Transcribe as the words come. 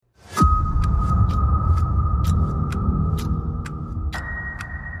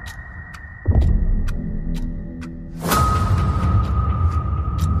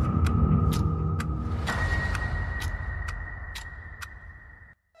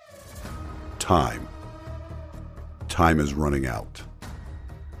Time is running out.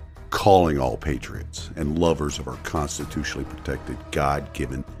 Calling all patriots and lovers of our constitutionally protected,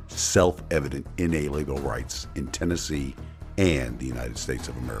 God-given, self-evident, inalienable rights in Tennessee and the United States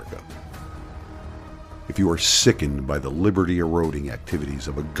of America. If you are sickened by the liberty-eroding activities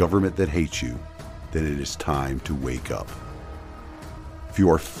of a government that hates you, then it is time to wake up. If you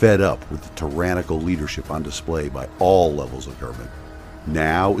are fed up with the tyrannical leadership on display by all levels of government,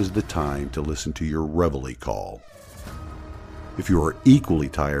 now is the time to listen to your reveille call. If you are equally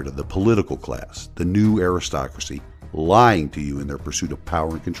tired of the political class, the new aristocracy, lying to you in their pursuit of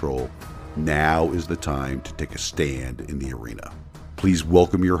power and control, now is the time to take a stand in the arena. Please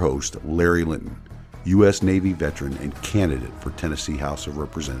welcome your host, Larry Linton, U.S. Navy veteran and candidate for Tennessee House of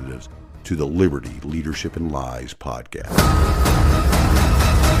Representatives, to the Liberty, Leadership, and Lies podcast.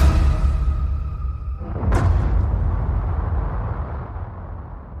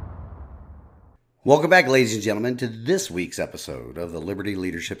 Welcome back, ladies and gentlemen, to this week's episode of the Liberty,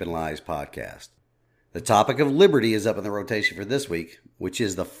 Leadership, and Lies podcast. The topic of liberty is up in the rotation for this week, which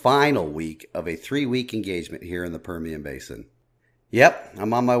is the final week of a 3-week engagement here in the Permian Basin. Yep,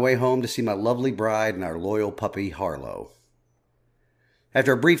 I'm on my way home to see my lovely bride and our loyal puppy, Harlow.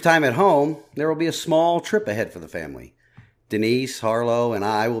 After a brief time at home, there will be a small trip ahead for the family. Denise, Harlow, and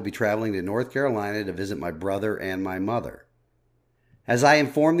I will be traveling to North Carolina to visit my brother and my mother. As I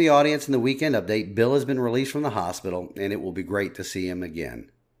informed the audience in the weekend update, Bill has been released from the hospital, and it will be great to see him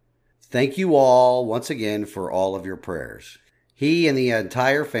again. Thank you all once again for all of your prayers. He and the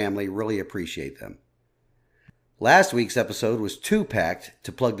entire family really appreciate them. Last week's episode was too packed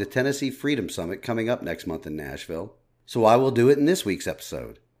to plug the Tennessee Freedom Summit coming up next month in Nashville, so I will do it in this week's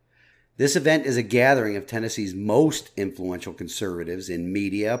episode. This event is a gathering of Tennessee's most influential conservatives in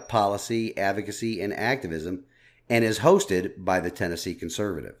media, policy, advocacy, and activism, and is hosted by the Tennessee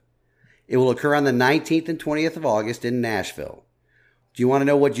Conservative. It will occur on the 19th and 20th of August in Nashville. Do you want to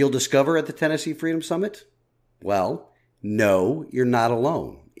know what you'll discover at the Tennessee Freedom Summit? Well, no, you're not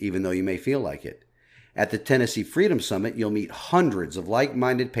alone, even though you may feel like it. At the Tennessee Freedom Summit, you'll meet hundreds of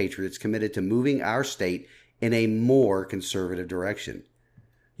like-minded patriots committed to moving our state in a more conservative direction.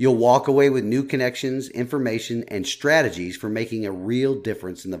 You'll walk away with new connections, information, and strategies for making a real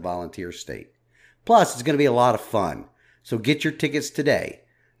difference in the volunteer state. Plus, it's going to be a lot of fun, so get your tickets today.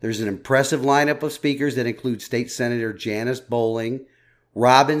 There's an impressive lineup of speakers that include State Senator Janice Bowling,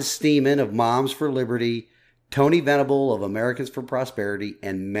 Robin Steeman of Moms for Liberty, Tony Venable of Americans for Prosperity,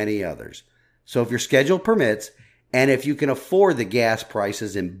 and many others. So if your schedule permits, and if you can afford the gas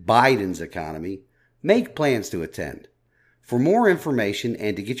prices in Biden's economy, make plans to attend. For more information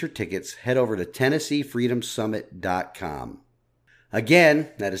and to get your tickets, head over to TennesseeFreedomSummit.com. Again,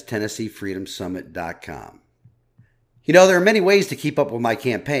 that is TennesseeFreedomSummit.com. You know, there are many ways to keep up with my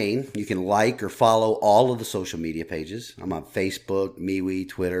campaign. You can like or follow all of the social media pages. I'm on Facebook, MeWe,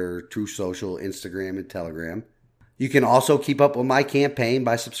 Twitter, Truth Social, Instagram, and Telegram. You can also keep up with my campaign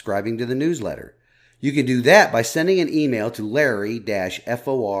by subscribing to the newsletter. You can do that by sending an email to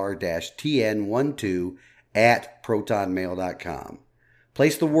larry-for-tn12@protonmail.com.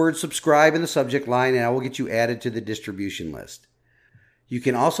 Place the word subscribe in the subject line and I will get you added to the distribution list. You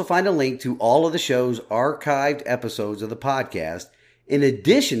can also find a link to all of the show's archived episodes of the podcast, in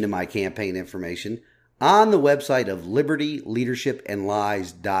addition to my campaign information, on the website of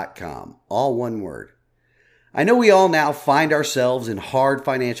libertyleadershipandlies.com. All one word. I know we all now find ourselves in hard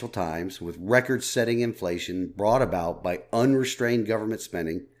financial times with record-setting inflation brought about by unrestrained government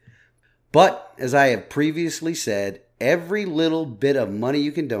spending. But, as I have previously said, every little bit of money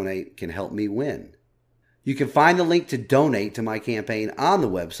you can donate can help me win. You can find the link to donate to my campaign on the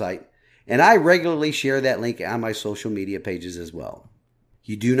website, and I regularly share that link on my social media pages as well.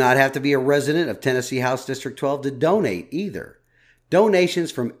 You do not have to be a resident of Tennessee House District 12 to donate either.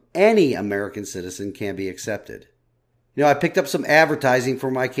 Donations from any American citizen can be accepted. You know, I picked up some advertising for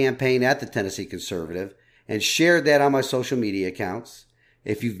my campaign at the Tennessee Conservative and shared that on my social media accounts.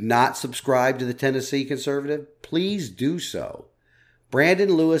 If you've not subscribed to the Tennessee Conservative, please do so.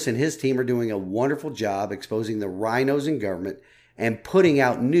 Brandon Lewis and his team are doing a wonderful job exposing the rhinos in government and putting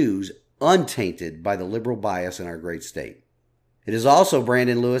out news untainted by the liberal bias in our great state. It is also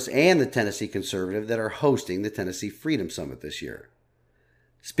Brandon Lewis and the Tennessee Conservative that are hosting the Tennessee Freedom Summit this year.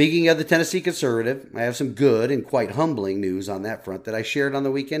 Speaking of the Tennessee Conservative, I have some good and quite humbling news on that front that I shared on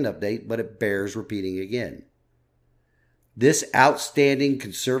the weekend update, but it bears repeating again. This outstanding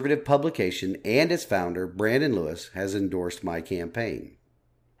conservative publication and its founder, Brandon Lewis, has endorsed my campaign.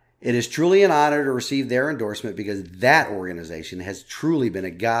 It is truly an honor to receive their endorsement because that organization has truly been a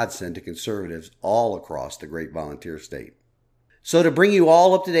godsend to conservatives all across the great volunteer state. So to bring you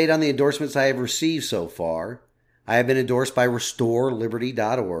all up to date on the endorsements I have received so far, I have been endorsed by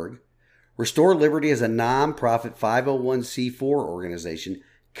RestoreLiberty.org. Restore Liberty is a nonprofit 501c4 organization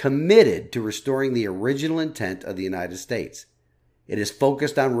committed to restoring the original intent of the United States. It is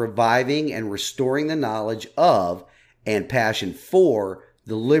focused on reviving and restoring the knowledge of and passion for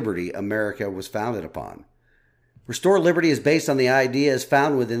the liberty America was founded upon. Restore Liberty is based on the ideas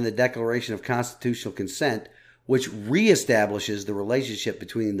found within the Declaration of Constitutional Consent, which reestablishes the relationship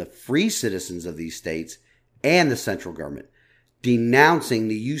between the free citizens of these states and the central government, denouncing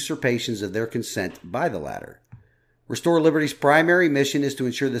the usurpations of their consent by the latter. Restore Liberty's primary mission is to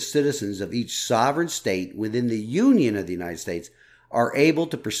ensure the citizens of each sovereign state within the Union of the United States are able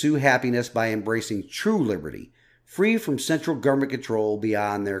to pursue happiness by embracing true liberty, free from central government control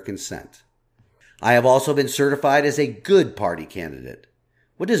beyond their consent. I have also been certified as a Good Party candidate.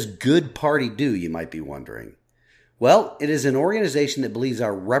 What does Good Party do, you might be wondering? Well, it is an organization that believes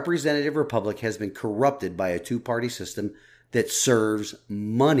our representative republic has been corrupted by a two-party system that serves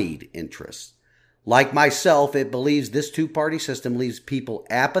moneyed interests. Like myself, it believes this two-party system leaves people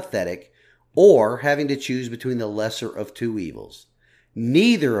apathetic or having to choose between the lesser of two evils,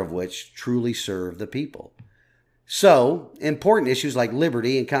 neither of which truly serve the people. So, important issues like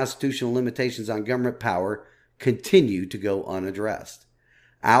liberty and constitutional limitations on government power continue to go unaddressed.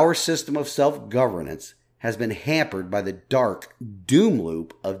 Our system of self-governance has been hampered by the dark doom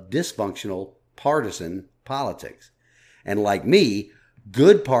loop of dysfunctional partisan politics. And like me,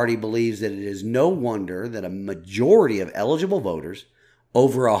 Good Party believes that it is no wonder that a majority of eligible voters,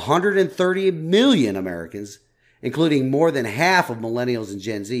 over 130 million Americans, including more than half of millennials and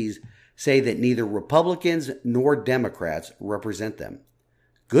Gen Zs, say that neither Republicans nor Democrats represent them.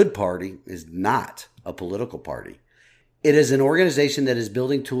 Good Party is not a political party. It is an organization that is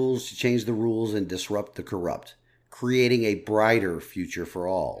building tools to change the rules and disrupt the corrupt, creating a brighter future for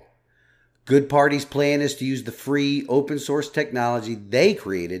all. Good Party's plan is to use the free, open-source technology they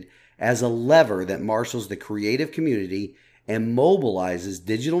created as a lever that marshals the creative community and mobilizes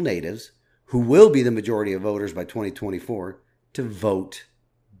digital natives, who will be the majority of voters by 2024, to vote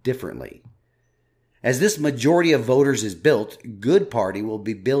differently. As this majority of voters is built, Good Party will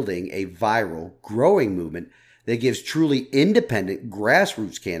be building a viral, growing movement that gives truly independent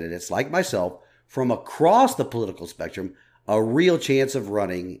grassroots candidates like myself from across the political spectrum a real chance of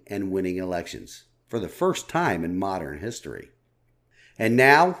running and winning elections for the first time in modern history. And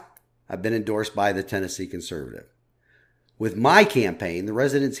now, I've been endorsed by the Tennessee Conservative. With my campaign, the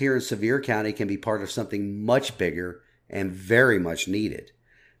residents here in Sevier County can be part of something much bigger and very much needed.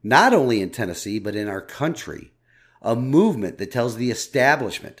 Not only in Tennessee, but in our country. A movement that tells the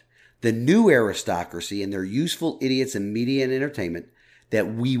establishment, the new aristocracy and their useful idiots in media and entertainment,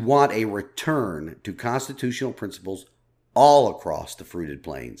 that we want a return to constitutional principles all across the fruited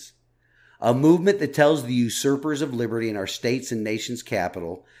plains. A movement that tells the usurpers of liberty in our states and nation's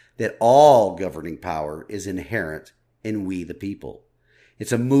capital that all governing power is inherent in we the people.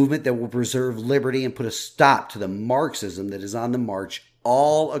 It's a movement that will preserve liberty and put a stop to the Marxism that is on the march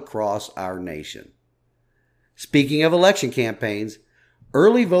all across our nation. Speaking of election campaigns,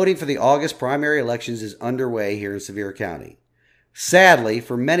 early voting for the August primary elections is underway here in Sevier County. Sadly,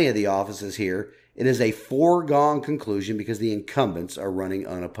 for many of the offices here, it is a foregone conclusion because the incumbents are running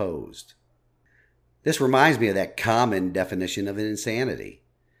unopposed. This reminds me of that common definition of insanity: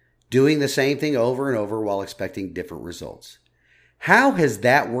 doing the same thing over and over while expecting different results. How has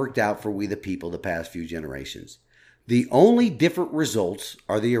that worked out for we the people the past few generations? The only different results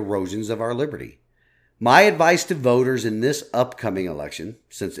are the erosions of our liberty. My advice to voters in this upcoming election,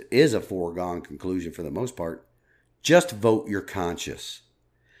 since it is a foregone conclusion for the most part, just vote your conscience.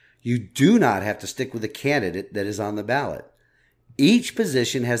 You do not have to stick with the candidate that is on the ballot. Each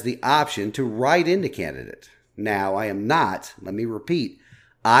position has the option to write in the candidate. Now, let me repeat,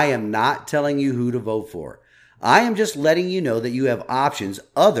 I am not telling you who to vote for. I am just letting you know that you have options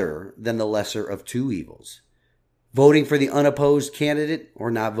other than the lesser of two evils: voting for the unopposed candidate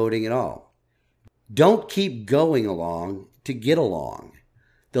or not voting at all. Don't keep going along to get along.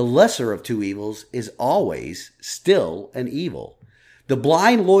 The lesser of two evils is always still an evil. The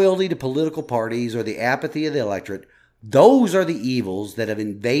blind loyalty to political parties or the apathy of the electorate, those are the evils that have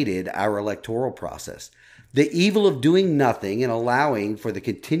invaded our electoral process. The evil of doing nothing and allowing for the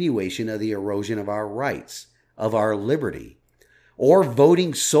continuation of the erosion of our rights, of our liberty, or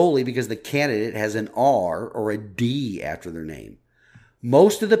voting solely because the candidate has an R or a D after their name.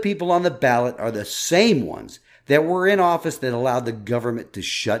 Most of the people on the ballot are the same ones that were in office that allowed the government to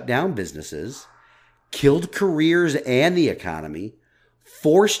shut down businesses, killed careers and the economy,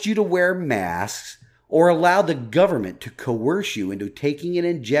 forced you to wear masks, or allow the government to coerce you into taking an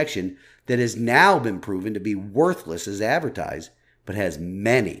injection that has now been proven to be worthless as advertised, but has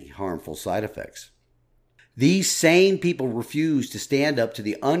many harmful side effects. These same people refuse to stand up to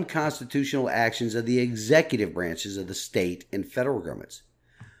the unconstitutional actions of the executive branches of the state and federal governments.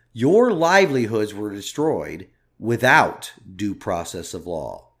 Your livelihoods were destroyed without due process of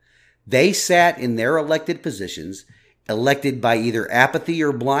law. They sat in their elected positions, elected by either apathy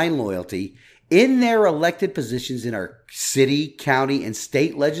or blind loyalty, in their elected positions in our city, county, and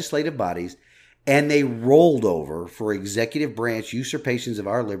state legislative bodies, and they rolled over for executive branch usurpations of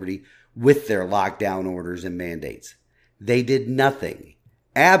our liberty with their lockdown orders and mandates. They did nothing,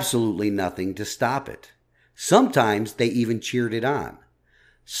 absolutely nothing, to stop it. Sometimes they even cheered it on.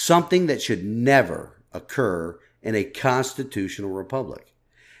 Something that should never occur in a constitutional republic.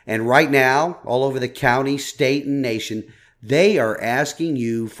 And right now, all over the county, state, and nation, they are asking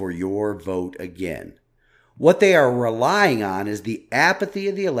you for your vote again. What they are relying on is the apathy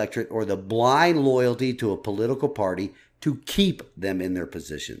of the electorate or the blind loyalty to a political party to keep them in their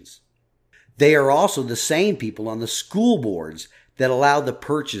positions. They are also the same people on the school boards that allow the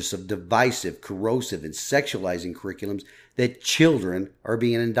purchase of divisive, corrosive, and sexualizing curriculums that children are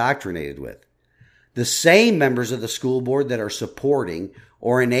being indoctrinated with. The same members of the school board that are supporting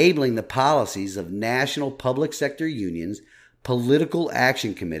or enabling the policies of national public sector unions, political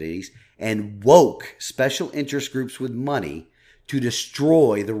action committees, and woke special interest groups with money to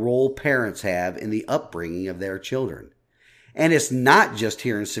destroy the role parents have in the upbringing of their children. And it's not just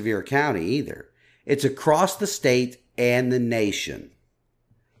here in Sevier County either. It's across the state and the nation.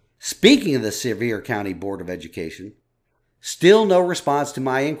 Speaking of the Sevier County Board of Education, still no response to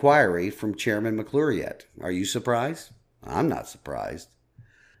my inquiry from Chairman McClure yet. Are you surprised? I'm not surprised.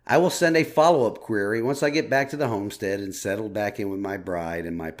 I will send a follow-up query once I get back to the homestead and settle back in with my bride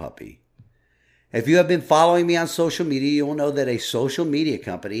and my puppy. If you have been following me on social media, you will know that a social media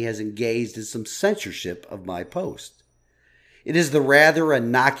company has engaged in some censorship of my post. It is the rather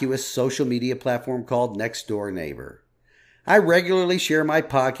innocuous social media platform called Nextdoor Neighbor. I regularly share my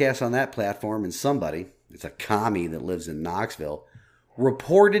podcast on that platform, and somebody, it's a commie that lives in Knoxville,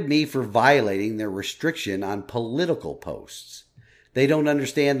 reported me for violating their restriction on political posts. They don't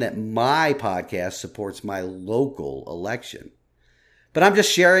understand that my podcast supports my local election. But I'm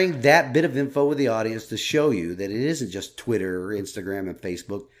just sharing that bit of info with the audience to show you that it isn't just Twitter, Instagram, and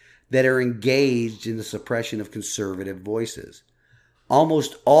Facebook that are engaged in the suppression of conservative voices.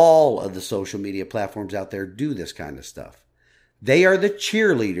 Almost all of the social media platforms out there do this kind of stuff. They are the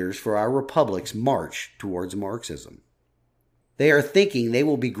cheerleaders for our republic's march towards Marxism. They are thinking they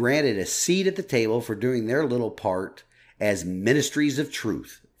will be granted a seat at the table for doing their little part as ministries of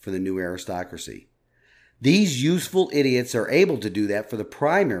truth for the new aristocracy. These useful idiots are able to do that for the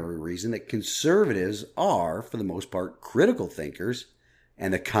primary reason that conservatives are, for the most part, critical thinkers,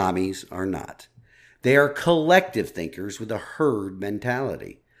 and the commies are not. They are collective thinkers with a herd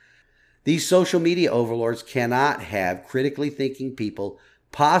mentality. These social media overlords cannot have critically thinking people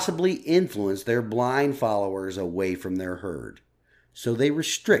possibly influence their blind followers away from their herd. So they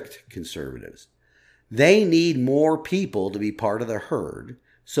restrict conservatives. They need more people to be part of the herd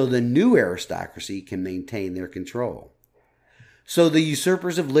so the new aristocracy can maintain their control. So the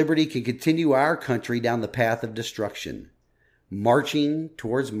usurpers of liberty can continue our country down the path of destruction, marching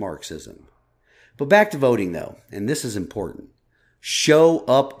towards Marxism. But back to voting, though, and this is important. Show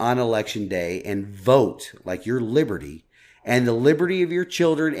up on Election Day and vote like your liberty and the liberty of your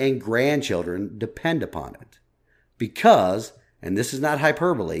children and grandchildren depend upon it. Because, and this is not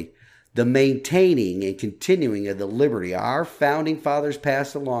hyperbole, the maintaining and continuing of the liberty our founding fathers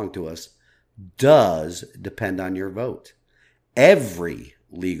passed along to us does depend on your vote. Every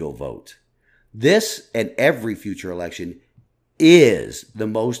legal vote. This and every future election is the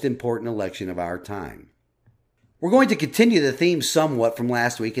most important election of our time. We're going to continue the theme somewhat from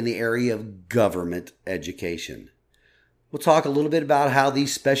last week in the area of government education. We'll talk a little bit about how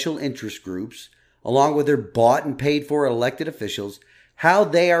these special interest groups, along with their bought and paid for elected officials, how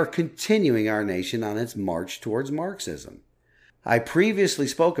they are continuing our nation on its march towards Marxism. I previously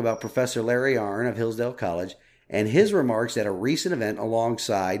spoke about Professor Larry Arnn of Hillsdale College and his remarks at a recent event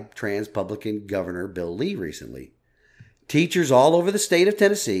alongside Trans-Republican Governor Bill Lee recently. Teachers all over the state of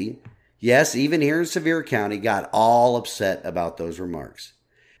Tennessee, yes, even here in Sevier County, got all upset about those remarks.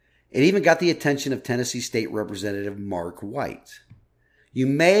 It even got the attention of Tennessee State Representative Mark White. You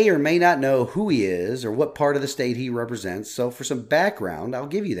may or may not know who he is or what part of the state he represents, so for some background, I'll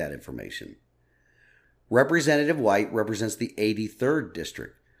give you that information. Representative White represents the 83rd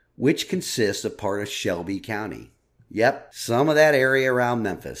District, which consists of part of Shelby County. Yep, some of that area around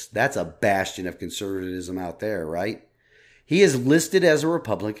Memphis. That's a bastion of conservatism out there, right? He is listed as a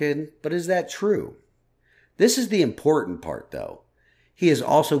Republican, but is that true? This is the important part, though. He is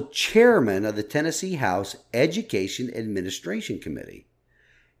also chairman of the Tennessee House Education Administration Committee.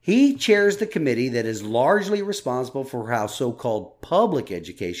 He chairs the committee that is largely responsible for how so-called public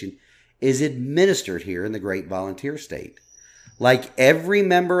education is administered here in the great volunteer state. Like every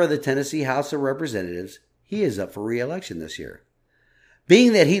member of the Tennessee House of Representatives, he is up for re-election this year.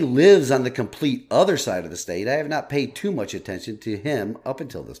 Being that he lives on the complete other side of the state, I have not paid too much attention to him up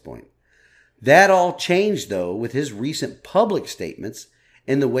until this point. That all changed, though, with his recent public statements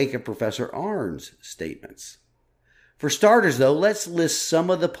in the wake of Professor Arndt's statements. For starters, though, let's list some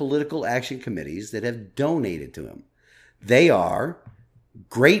of the political action committees that have donated to him. They are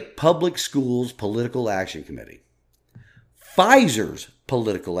Great Public Schools Political Action Committee, Pfizer's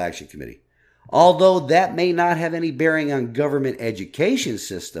Political Action Committee. Although that may not have any bearing on government education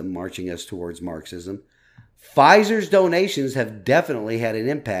system marching us towards Marxism, Pfizer's donations have definitely had an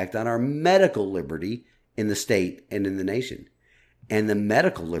impact on our medical liberty in the state and in the nation, and the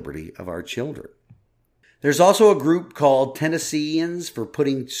medical liberty of our children. There's also a group called Tennesseans for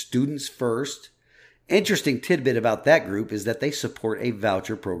Putting Students First. Interesting tidbit about that group is that they support a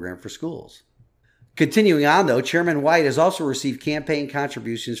voucher program for schools. Continuing on, though, Chairman White has also received campaign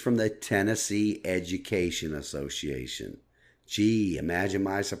contributions from the Tennessee Education Association. Gee, imagine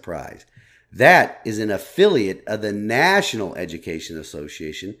my surprise. That is an affiliate of the National Education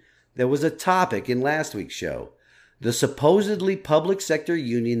Association that was a topic in last week's show. The supposedly public sector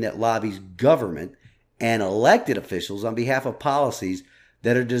union that lobbies government and elected officials on behalf of policies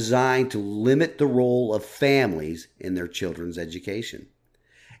that are designed to limit the role of families in their children's education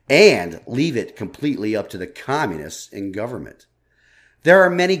and leave it completely up to the communists in government. There are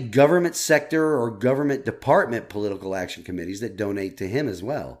many government sector or government department political action committees that donate to him as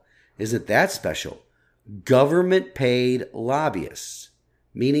well. Isn't that special? Government-paid lobbyists,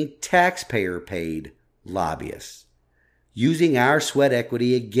 meaning taxpayer-paid lobbyists, using our sweat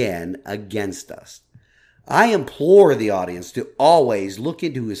equity again against us. I implore the audience to always look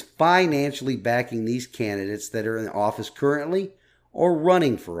into who is financially backing these candidates that are in office currently or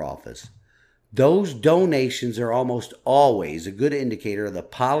running for office. Those donations are almost always a good indicator of the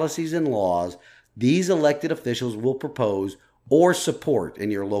policies and laws these elected officials will propose or support in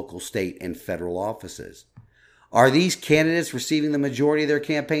your local, state, and federal offices. Are these candidates receiving the majority of their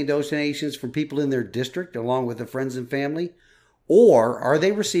campaign donations from people in their district along with their friends and family? Or are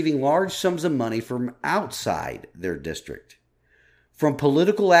they receiving large sums of money from outside their district? From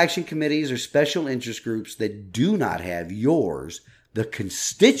political action committees or special interest groups that do not have yours, the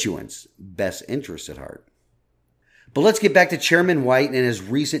constituents' best interests at heart. But let's get back to Chairman White and his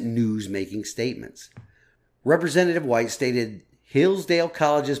recent news-making statements. Representative White stated Hillsdale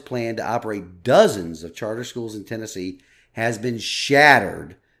College's plan to operate dozens of charter schools in Tennessee has been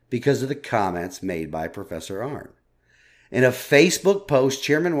shattered because of the comments made by Professor Arndt. In a Facebook post,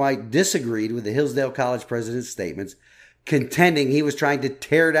 Chairman White disagreed with the Hillsdale College president's statements, contending he was trying to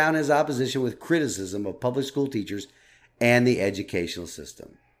tear down his opposition with criticism of public school teachers and the educational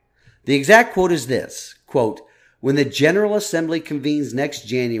system. The exact quote is this, quote, "When the General Assembly convenes next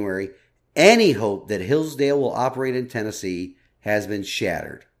January, any hope that Hillsdale will operate in Tennessee has been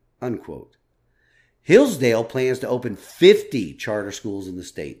shattered," unquote. Hillsdale plans to open 50 charter schools in the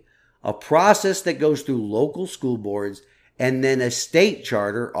state, a process that goes through local school boards and then a state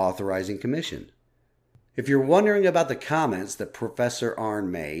charter authorizing commission. If you're wondering about the comments that Professor Arndt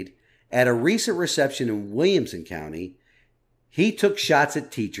made, at a recent reception in Williamson County, he took shots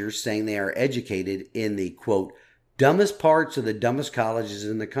at teachers saying they are educated in the, quote, dumbest parts of the dumbest colleges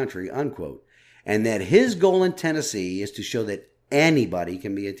in the country, unquote, and that his goal in Tennessee is to show that anybody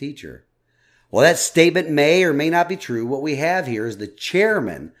can be a teacher. Well, that statement may or may not be true. What we have here is the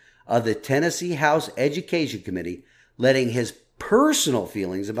chairman of the Tennessee House Education Committee letting his personal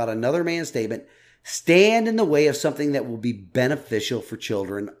feelings about another man's statement stand in the way of something that will be beneficial for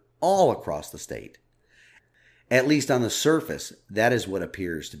children all across the state. At least on the surface, that is what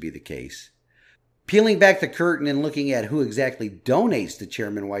appears to be the case. Peeling back the curtain and looking at who exactly donates to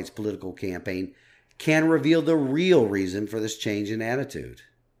Chairman White's political campaign can reveal the real reason for this change in attitude.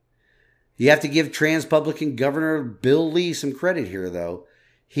 You have to give trans-Republican Governor Bill Lee some credit here, though.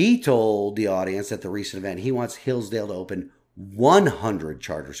 He told the audience at the recent event he wants Hillsdale to open 100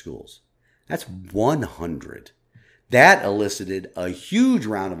 charter schools. That's 100. That elicited a huge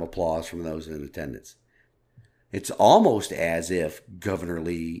round of applause from those in attendance. It's almost as if Governor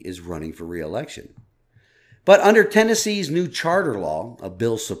Lee is running for re-election. But under Tennessee's new charter law, a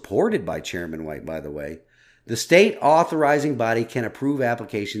bill supported by Chairman White, by the way, The state authorizing body can approve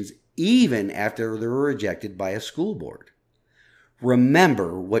applications even after they're rejected by a school board.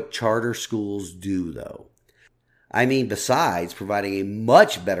 Remember what charter schools do, though. I mean, besides providing a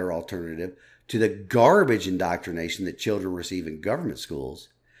much better alternative to the garbage indoctrination that children receive in government schools,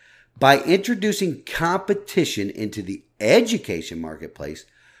 by introducing competition into the education marketplace,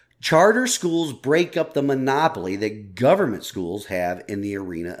 charter schools break up the monopoly that government schools have in the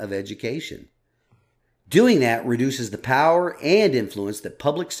arena of education. Doing that reduces the power and influence that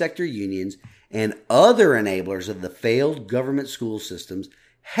public sector unions and other enablers of the failed government school systems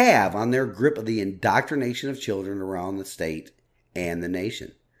have on their grip of the indoctrination of children around the state and the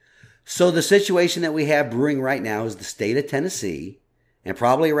nation. So the situation that we have brewing right now is the state of Tennessee, and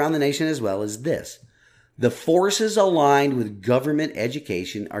probably around the nation as well, is this. The forces aligned with government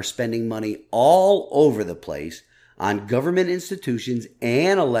education are spending money all over the place on government institutions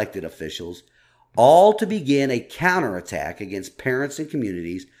and elected officials, all to begin a counterattack against parents and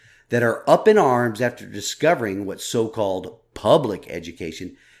communities that are up in arms after discovering what so-called public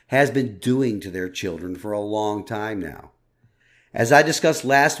education has been doing to their children for a long time now. As I discussed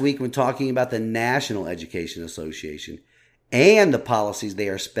last week when talking about the National Education Association and the policies they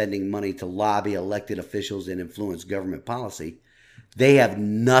are spending money to lobby elected officials and influence government policy, they have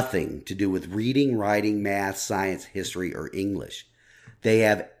nothing to do with reading, writing, math, science, history, or English. They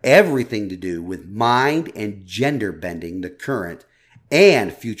have everything to do with mind and gender bending the current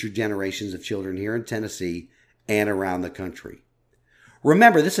and future generations of children here in Tennessee and around the country.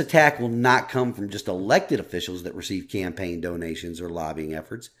 Remember, this attack will not come from just elected officials that receive campaign donations or lobbying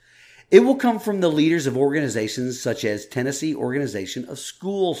efforts. It will come from the leaders of organizations such as Tennessee Organization of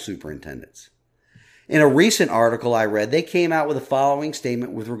School Superintendents. In a recent article I read, they came out with the following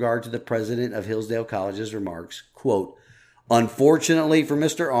statement with regard to the president of Hillsdale College's remarks, quote, "Unfortunately for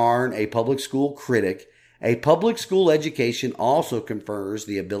Mr. Arnn, a public school critic, a public school education also confers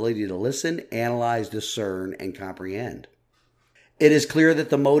the ability to listen, analyze, discern, and comprehend. It is clear that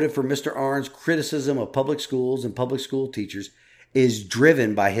the motive for Mr. Arnn's criticism of public schools and public school teachers is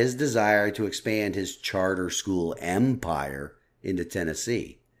driven by his desire to expand his charter school empire into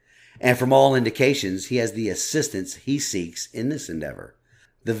Tennessee. And from all indications, he has the assistance he seeks in this endeavor.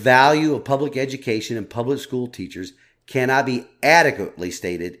 The value of public education and public school teachers cannot be adequately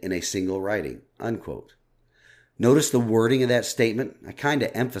stated in a single writing," unquote. Notice the wording of that statement? I kind of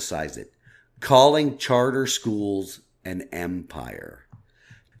emphasized it. Calling charter schools an empire.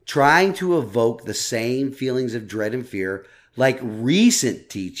 Trying to evoke the same feelings of dread and fear like recent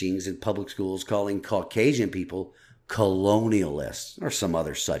teachings in public schools calling Caucasian people colonialists or some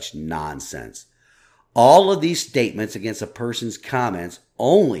other such nonsense. All of these statements against a person's comments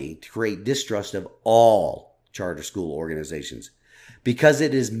only to create distrust of all charter school organizations, because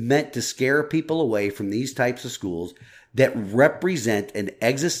it is meant to scare people away from these types of schools that represent an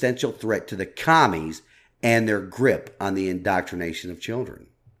existential threat to the commies and their grip on the indoctrination of children.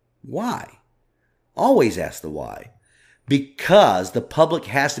 Why? Always ask the why. Because the public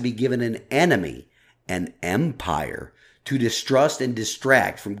has to be given an enemy, an empire, to distrust and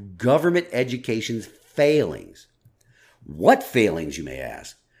distract from government education's failings. What failings, you may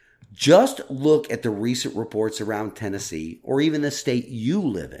ask? Just look at the recent reports around Tennessee, or even the state you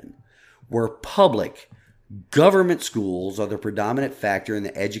live in, where public government schools are the predominant factor in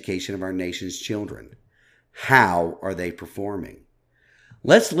the education of our nation's children. How are they performing?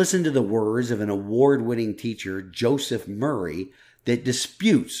 Let's listen to the words of an award-winning teacher, Joseph Murray, that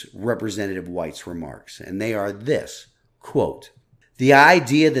disputes Representative White's remarks, and they are this, quote, "The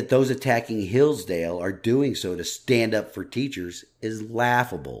idea that those attacking Hillsdale are doing so to stand up for teachers is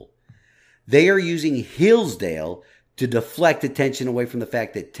laughable. They are using Hillsdale to deflect attention away from the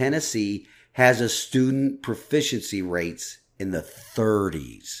fact that Tennessee has a student proficiency rates in the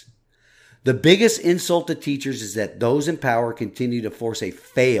 30s. The biggest insult to teachers is that those in power continue to force a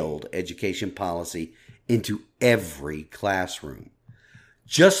failed education policy into every classroom.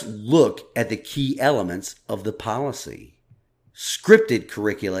 Just look at the key elements of the policy. Scripted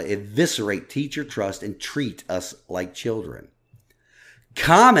curricula eviscerate teacher trust and treat us like children.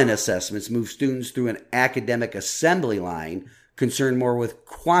 Common assessments move students through an academic assembly line concerned more with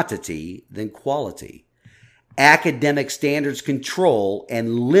quantity than quality. Academic standards control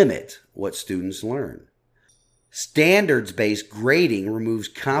and limit what students learn. Standards-based grading removes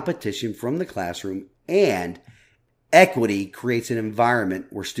competition from the classroom, and equity creates an environment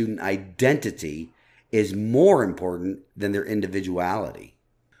where student identity is more important than their individuality.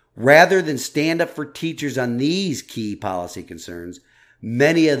 Rather than stand up for teachers on these key policy concerns,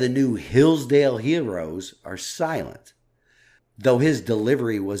 many of the new Hillsdale heroes are silent. Though his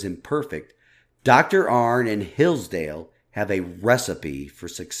delivery was imperfect, Dr. Arnn and Hillsdale have a recipe for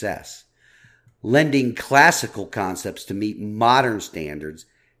success. Lending classical concepts to meet modern standards,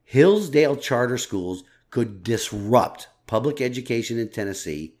 Hillsdale charter schools could disrupt public education in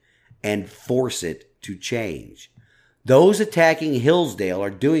Tennessee and force it to change. Those attacking Hillsdale are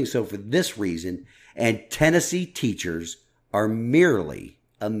doing so for this reason, and Tennessee teachers are merely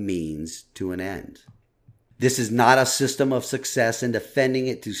a means to an end. This is not a system of success, and defending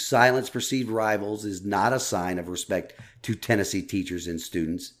it to silence perceived rivals is not a sign of respect to Tennessee teachers and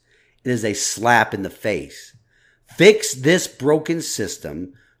students. It is a slap in the face. Fix this broken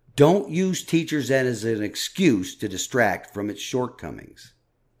system. Don't use teachers as an excuse to distract from its shortcomings.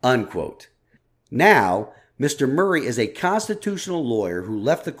 Unquote. Now, Mr. Murray is a constitutional lawyer who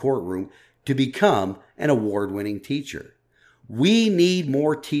left the courtroom to become an award-winning teacher. We need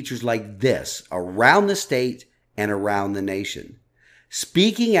more teachers like this around the state and around the nation,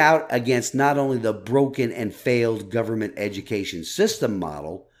 speaking out against not only the broken and failed government education system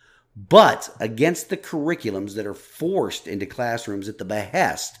model, but against the curriculums that are forced into classrooms at the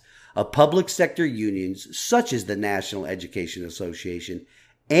behest of public sector unions such as the National Education Association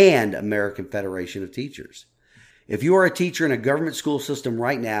and American Federation of Teachers. If you are a teacher in a government school system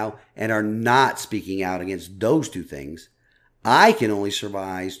right now and are not speaking out against those two things, I can only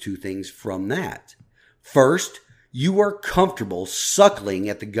surmise two things from that. First, you are comfortable suckling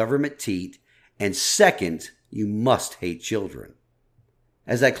at the government teat, and second, you must hate children.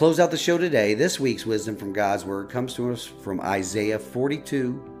 As I close out the show today, this week's wisdom from God's Word comes to us from Isaiah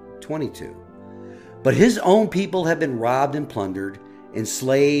 42:22. But his own people have been robbed and plundered,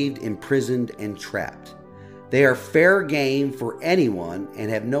 enslaved, imprisoned, and trapped. They are fair game for anyone and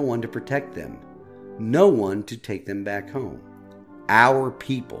have no one to protect them, no one to take them back home. Our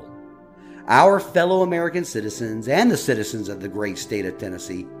people, our fellow American citizens, and the citizens of the great state of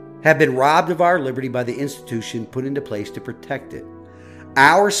Tennessee have been robbed of our liberty by the institution put into place to protect it.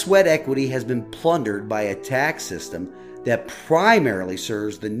 Our sweat equity has been plundered by a tax system that primarily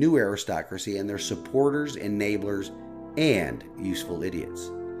serves the new aristocracy and their supporters, enablers, and useful idiots.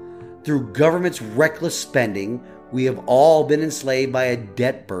 Through government's reckless spending, we have all been enslaved by a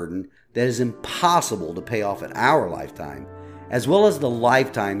debt burden that is impossible to pay off in our lifetime, as well as the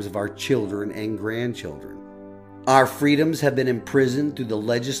lifetimes of our children and grandchildren. Our freedoms have been imprisoned through the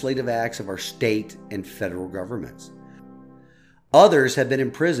legislative acts of our state and federal governments. Others have been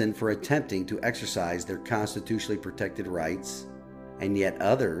imprisoned for attempting to exercise their constitutionally protected rights, and yet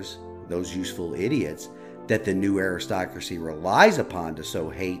others, those useful idiots that the new aristocracy relies upon to sow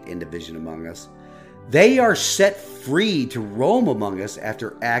hate and division among us, they are set free to roam among us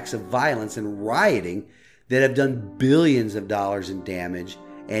after acts of violence and rioting that have done billions of dollars in damage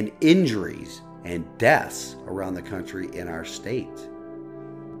and injuries and deaths around the country and our state.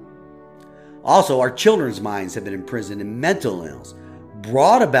 Also, our children's minds have been imprisoned in mental illness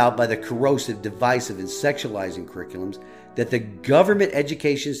brought about by the corrosive, divisive, and sexualizing curriculums that the government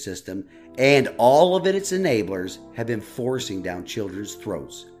education system and all of its enablers have been forcing down children's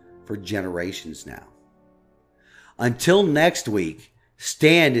throats for generations now. Until next week,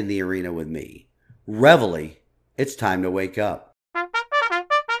 stand in the arena with me. Reveille, it's time to wake up.